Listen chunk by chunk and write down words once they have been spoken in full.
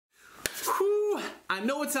I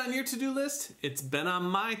know it's on your to-do list. It's been on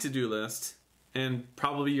my to-do list, and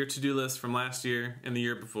probably your to-do list from last year and the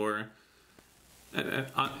year before.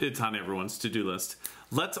 It's on everyone's to-do list.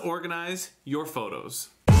 Let's organize your photos.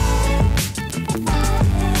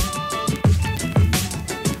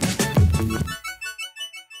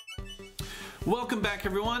 Welcome back,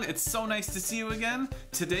 everyone. It's so nice to see you again.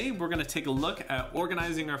 Today we're going to take a look at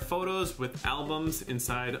organizing our photos with albums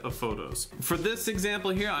inside of photos. For this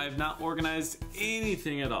example here, I have not organized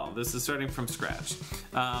anything at all. This is starting from scratch.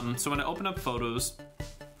 So when I open up photos,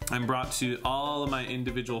 I'm brought to all of my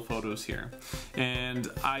individual photos here. And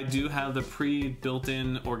I do have the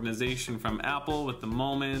pre-built-in organization from Apple with the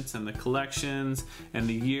moments and the collections and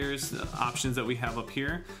the years options that we have up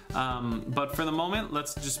here. But for the moment,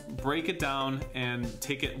 let's just break it down and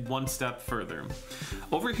take it one step further.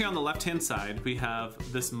 Over here on the left-hand side, we have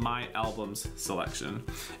this My Albums selection.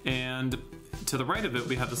 And to the right of it,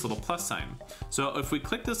 we have this little plus sign. So if we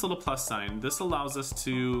click this little plus sign, this allows us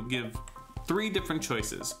to give three different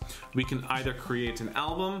choices. We can either create an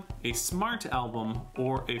album, a smart album,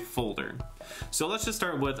 or a folder. So let's just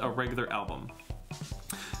start with a regular album.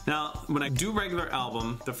 Now, when I do regular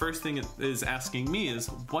album, the first thing it is asking me is,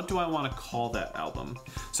 what do I want to call that album?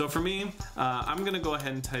 So for me, I'm gonna go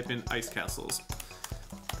ahead and type in Ice Castles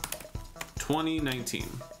 2019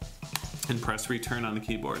 and press return on the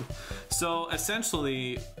keyboard. So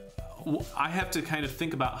essentially, I have to kind of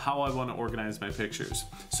think about how I want to organize my pictures.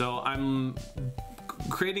 So I'm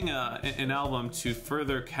creating an album to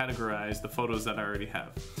further categorize the photos that I already have.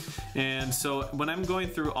 And so when I'm going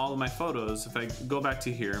through all of my photos, if I go back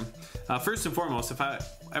to here, first and foremost, if I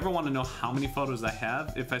ever want to know how many photos I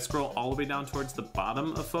have, if I scroll all the way down towards the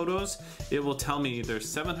bottom of photos, it will tell me there's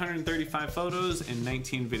 735 photos and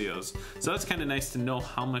 19 videos. So that's kind of nice to know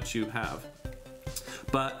how much you have.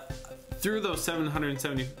 But through those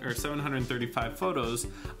 770 or 735 photos,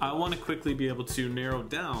 I want to quickly be able to narrow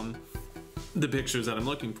down the pictures that I'm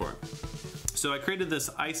looking for. So I created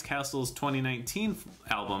this Ice Castles 2019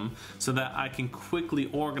 album so that I can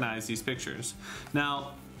quickly organize these pictures.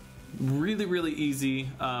 Now, really easy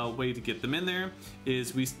way to get them in there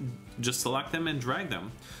is we just select them and drag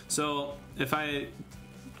them. So if I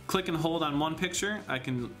click and hold on one picture, I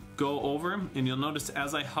can go over, and you'll notice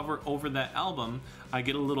as I hover over that album, I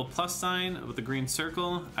get a little plus sign with a green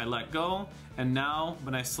circle. I let go, and now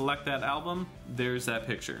when I select that album, there's that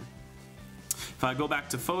picture. If I go back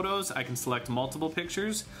to photos, I can select multiple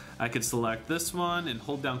pictures. I could select this one and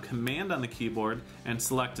hold down Command on the keyboard and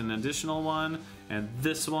select an additional one, and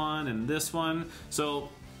this one, and this one. So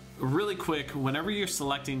really quick, whenever you're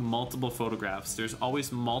selecting multiple photographs, there's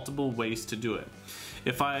always multiple ways to do it.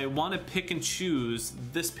 If I want to pick and choose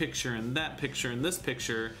this picture and that picture and this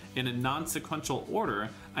picture in a non-sequential order,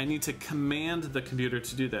 I need to command the computer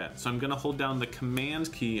to do that. So I'm going to hold down the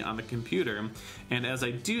command key on the computer, and as I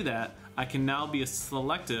do that, I can now be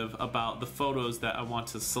selective about the photos that I want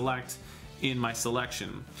to select in my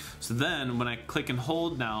selection. So then when I click and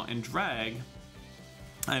hold now and drag,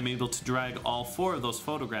 I'm able to drag all four of those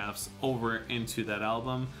photographs over into that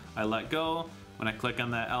album. I let go. When I click on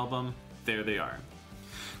that album, there they are.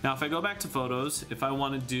 Now if I go back to photos, if I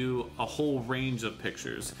want to do a whole range of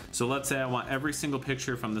pictures, so let's say I want every single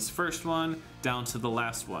picture from this first one down to the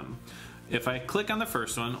last one. If I click on the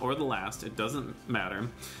first one or the last, it doesn't matter,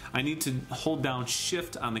 I need to hold down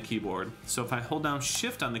Shift on the keyboard. So if I hold down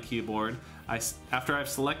Shift on the keyboard, after I've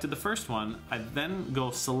selected the first one, I then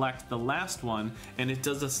go select the last one, and it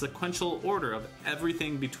does a sequential order of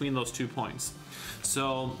everything between those 2 points.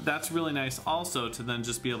 So that's really nice also to then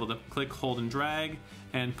just be able to click, hold, and drag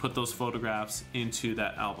and put those photographs into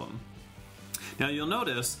that album. Now you'll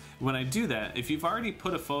notice when I do that, if you've already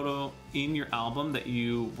put a photo in your album that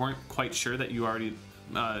you weren't quite sure that you already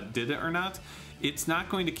did it or not, it's not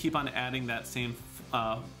going to keep on adding that same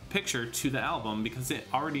picture to the album because it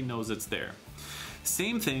already knows it's there.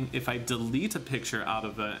 Same thing if I delete a picture out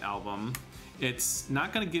of an album, it's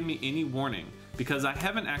not going to give me any warning because I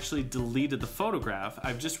haven't actually deleted the photograph,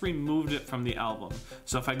 I've just removed it from the album.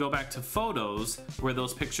 So if I go back to photos where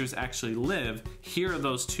those pictures actually live, here are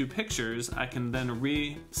those two pictures, I can then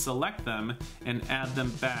reselect them and add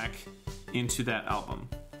them back into that album.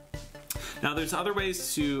 Now there's other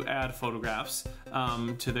ways to add photographs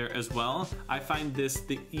to there as well. I find this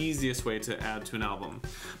the easiest way to add to an album.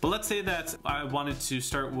 But let's say that I wanted to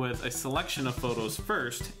start with a selection of photos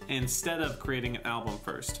first instead of creating an album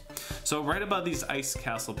first. So right above these ice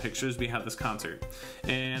castle pictures, we have this concert.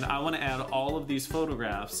 And I want to add all of these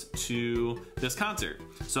photographs to this concert.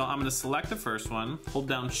 So I'm going to select the first one, hold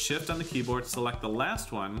down Shift on the keyboard, select the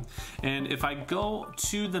last one, and if I go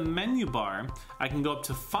to the menu bar, I can go up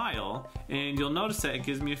to File, and you'll notice that it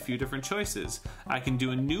gives me a few different choices. I can do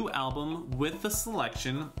a new album with the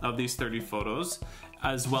selection of these 30 photos,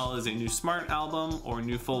 as well as a new smart album or a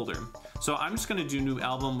new folder. So I'm just going to do new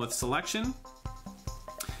album with selection.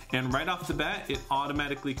 And right off the bat, it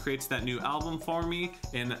automatically creates that new album for me,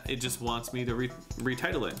 and it just wants me to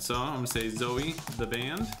retitle it. So I'm gonna say Zoe the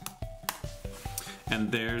Band,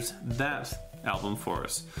 and there's that album for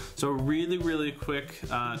us. So really quick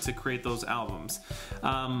to create those albums.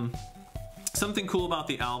 Something cool about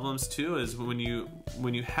the albums too is when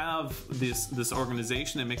you have this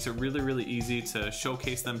organization, it makes it really easy to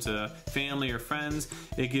showcase them to family or friends.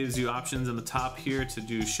 It gives you options in the top here to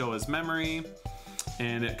do show as memory,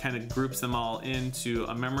 and it kind of groups them all into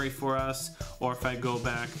a memory for us. Or if I go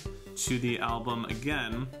back to the album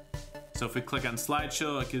again, so if we click on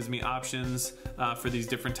slideshow, it gives me options for these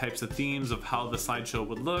different types of themes of how the slideshow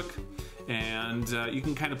would look. And you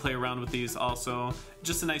can kind of play around with these also.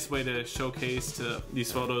 Just a nice way to showcase to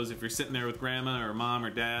these photos if you're sitting there with grandma or mom or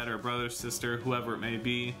dad or brother, sister, whoever it may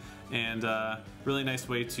be. And really nice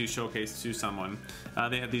way to showcase to someone.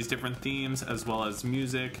 They have these different themes as well as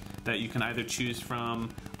music that you can either choose from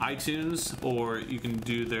iTunes, or you can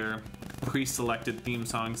do their pre-selected theme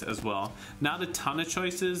songs as well. Not a ton of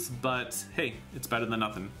choices, but hey, it's better than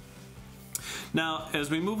nothing. Now, as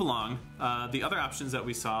we move along, the other options that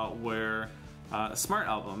we saw were smart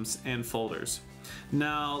albums and folders.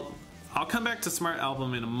 Now, I'll come back to smart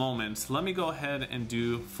album in a moment. Let me go ahead and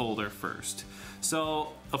do folder first.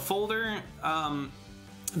 So a folder,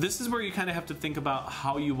 this is where you kind of have to think about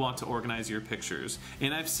how you want to organize your pictures.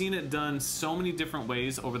 And I've seen it done so many different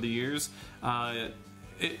ways over the years.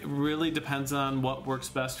 It really depends on what works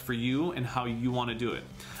best for you and how you want to do it.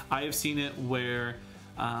 I have seen it where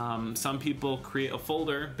some people create a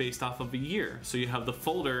folder based off of a year. So you have the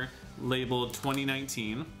folder labeled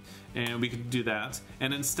 2019, and we could do that.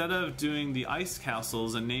 And instead of doing the Ice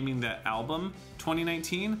Castles and naming that album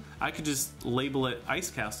 2019, I could just label it Ice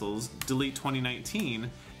Castles, delete 2019,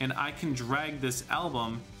 and I can drag this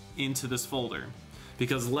album into this folder.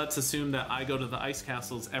 Because let's assume that I go to the Ice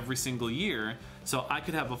Castles every single year, so I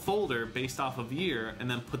could have a folder based off of year and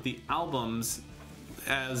then put the albums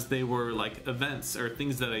as they were like events or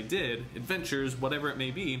things that I did, adventures, whatever it may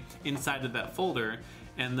be, inside of that folder,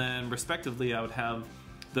 and then respectively I would have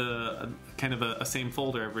the kind of a same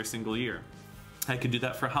folder every single year. I could do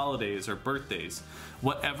that for holidays or birthdays,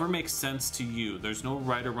 whatever makes sense to you. There's no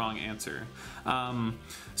right or wrong answer.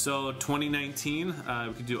 So 2019,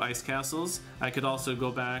 we could do Ice Castles. I could also go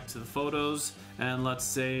back to the photos and let's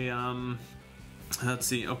say, let's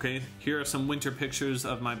see, okay, here are some winter pictures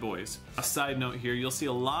of my boys. A side note here, you'll see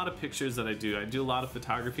a lot of pictures that I do. I do a lot of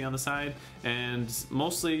photography on the side, and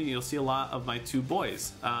mostly you'll see a lot of my two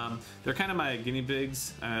boys. They're kind of my guinea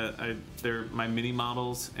pigs. They're my mini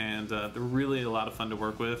models, and they're really a lot of fun to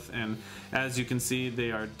work with. And as you can see,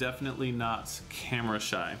 they are definitely not camera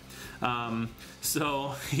shy.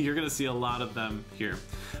 So you're gonna see a lot of them here.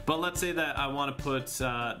 But let's say that I want to put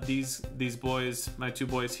these boys, my two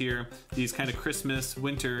boys here, these kind of Christmas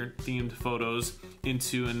winter themed photos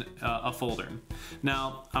into a folder.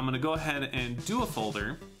 Now I'm gonna go ahead and do a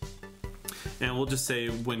folder, and we'll just say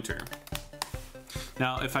winter.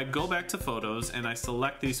 Now if I go back to photos and I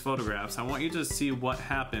select these photographs, I want you to see what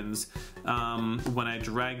happens when I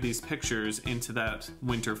drag these pictures into that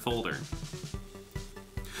winter folder.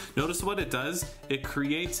 Notice what it does. It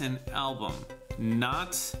creates an album,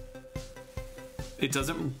 it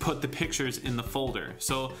doesn't put the pictures in the folder.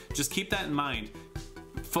 So just keep that in mind.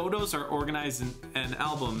 Photos are organized in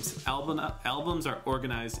albums are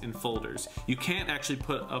organized in folders. You can't actually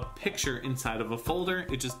put a picture inside of a folder.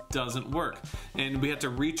 It just doesn't work. And we have to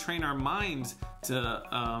retrain our mind to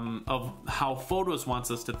of how Photos wants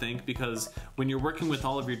us to think, because when you're working with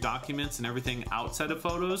all of your documents and everything outside of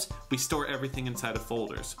Photos, we store everything inside of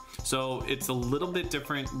folders. So it's a little bit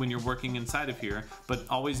different when you're working inside of here, but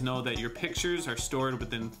always know that your pictures are stored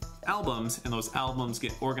within albums, and those albums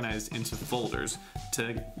get organized into folders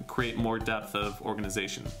to create more depth of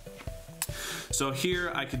organization. So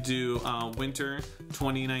here I could do winter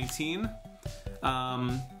 2019.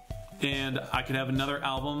 And I could have another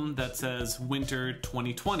album that says winter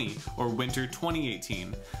 2020 or winter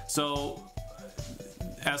 2018. So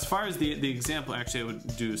as far as the example, actually I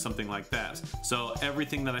would do something like that. So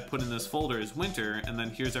everything that I put in this folder is winter, and then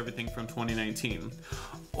here's everything from 2019.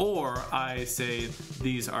 Or I say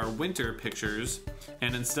these are winter pictures,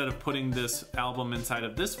 and instead of putting this album inside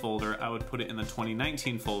of this folder, I would put it in the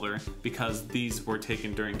 2019 folder because these were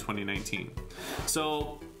taken during 2019.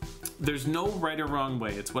 So there's no right or wrong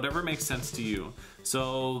way. It's whatever makes sense to you.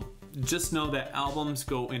 So just know that albums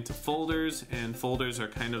go into folders, and folders are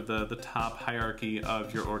kind of the top hierarchy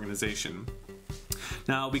of your organization.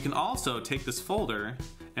 Now we can also take this folder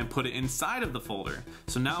and put it inside of the folder.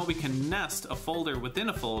 So now we can nest a folder within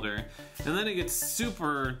a folder, and then it gets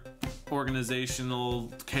super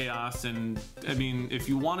organizational chaos. And I mean, if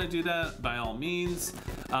you want to do that, by all means.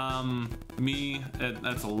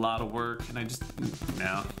 That's a lot of work, and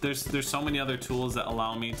there's so many other tools that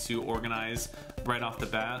allow me to organize right off the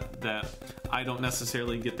bat that I don't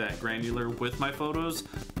necessarily get that granular with my photos,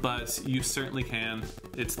 but you certainly can.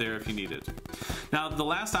 It's there if you need it. Now the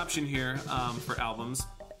last option here for albums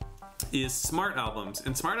is smart albums,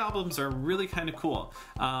 and smart albums are really kind of cool.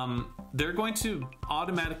 They're going to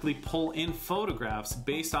automatically pull in photographs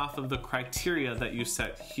based off of the criteria that you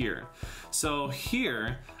set here. So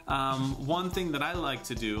here, one thing that I like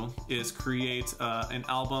to do is create an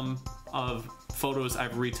album of photos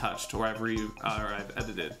I've retouched or I've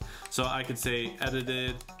edited. So I could say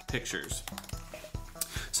edited pictures.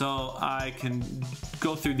 So I can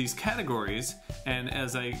go through these categories, and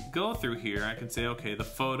as I go through here, I can say, okay, the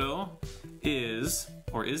photo is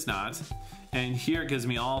or is not, and here it gives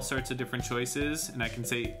me all sorts of different choices, and I can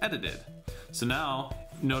say edited. So now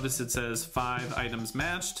notice it says 5 items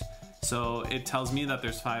matched. So it tells me that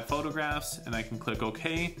there's 5 photographs, and I can click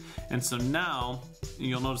OK. And so now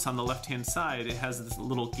you'll notice on the left hand side it has this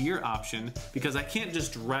little gear option, because I can't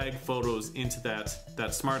just drag photos into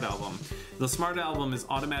that smart album. The smart album is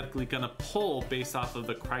automatically going to pull based off of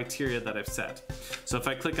the criteria that I've set. So if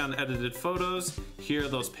I click on edited photos, here are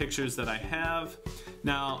those pictures that I have.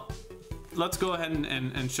 Now let's go ahead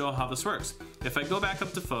and show how this works. If I go back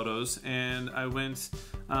up to photos and I went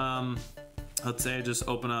let's say I just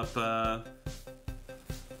open up, let's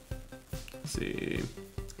see,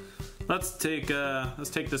 let's take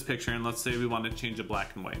this picture, and let's say we want to change it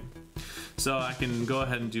black and white. So I can go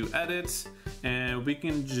ahead and do edit, and we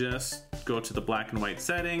can just go to the black and white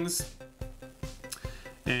settings,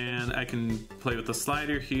 and I can play with the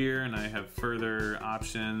slider here, and I have further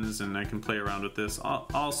options, and I can play around with this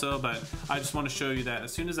also, but I just want to show you that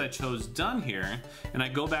as soon as I chose done here, and I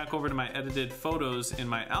go back over to my edited photos in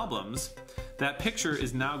my albums, that picture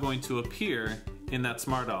is now going to appear in that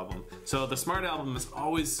smart album. So the smart album is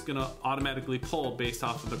always going to automatically pull based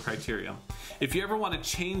off of the criteria. If you ever want to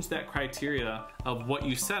change that criteria of what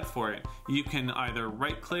you set for it, you can either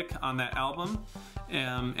right click on that album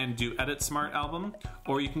and do edit smart album,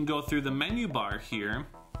 or you can go through the menu bar here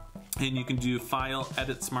and you can do file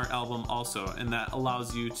edit smart album also, and that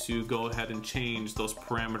allows you to go ahead and change those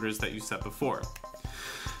parameters that you set before.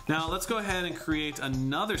 Now let's go ahead and create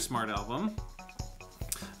another smart album.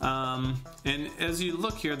 And as you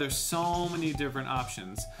look here, there's so many different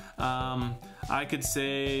options. I could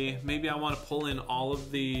say maybe I want to pull in all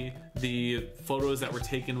of the photos that were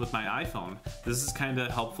taken with my iPhone. This is kind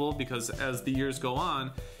of helpful because as the years go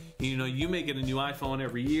on, you know, you may get a new iPhone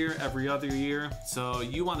every year, every other year. So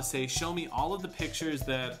you want to say, show me all of the pictures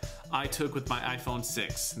that I took with my iPhone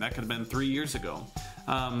 6. And that could have been 3 years ago.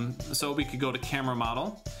 So we could go to camera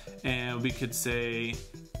model, and we could say,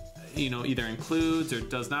 you know, either includes or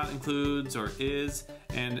does not includes or is.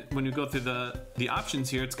 And when you go through the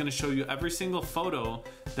options here, it's going to show you every single photo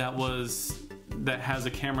that has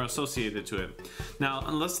a camera associated to it. Now,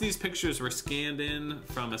 unless these pictures were scanned in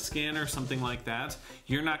from a scanner or something like that,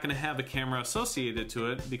 you're not going to have a camera associated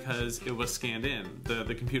to it because it was scanned in.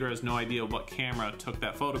 The computer has no idea what camera took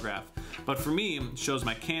that photograph. But for me, it shows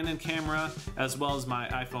my Canon camera as well as my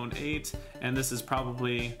iPhone 8, and this is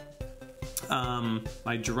probably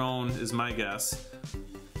my drone is my guess.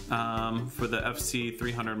 For the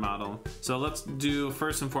FC300 model. So let's do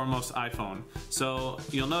first and foremost iPhone. So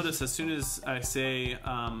you'll notice as soon as I say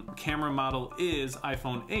camera model is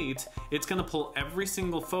iPhone 8, it's going to pull every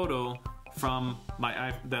single photo from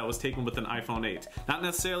that was taken with an iPhone 8. Not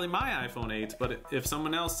necessarily my iPhone 8, but if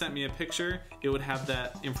someone else sent me a picture, it would have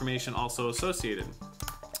that information also associated.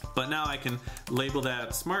 But now I can label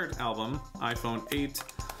that smart album iPhone 8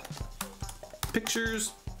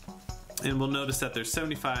 pictures. And we'll notice that there's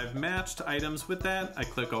 75 matched items with that. I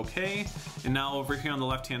click OK, and now over here on the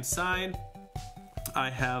left hand side,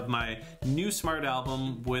 I have my new smart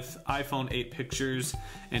album with iPhone 8 pictures,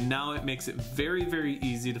 and now it makes it very, very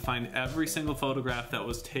easy to find every single photograph that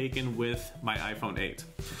was taken with my iPhone 8.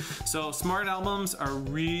 So smart albums are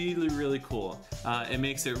really, really cool. It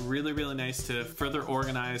makes it really, really nice to further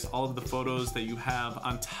organize all of the photos that you have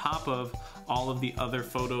on top of all of the other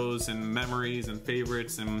photos and memories and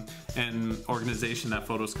favorites and organization that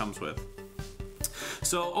photos comes with.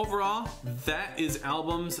 So overall, that is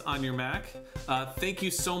albums on your Mac. Thank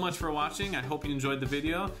you so much for watching. I hope you enjoyed the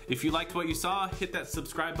video. If you liked what you saw, hit that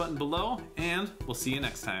subscribe button below, and we'll see you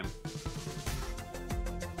next time.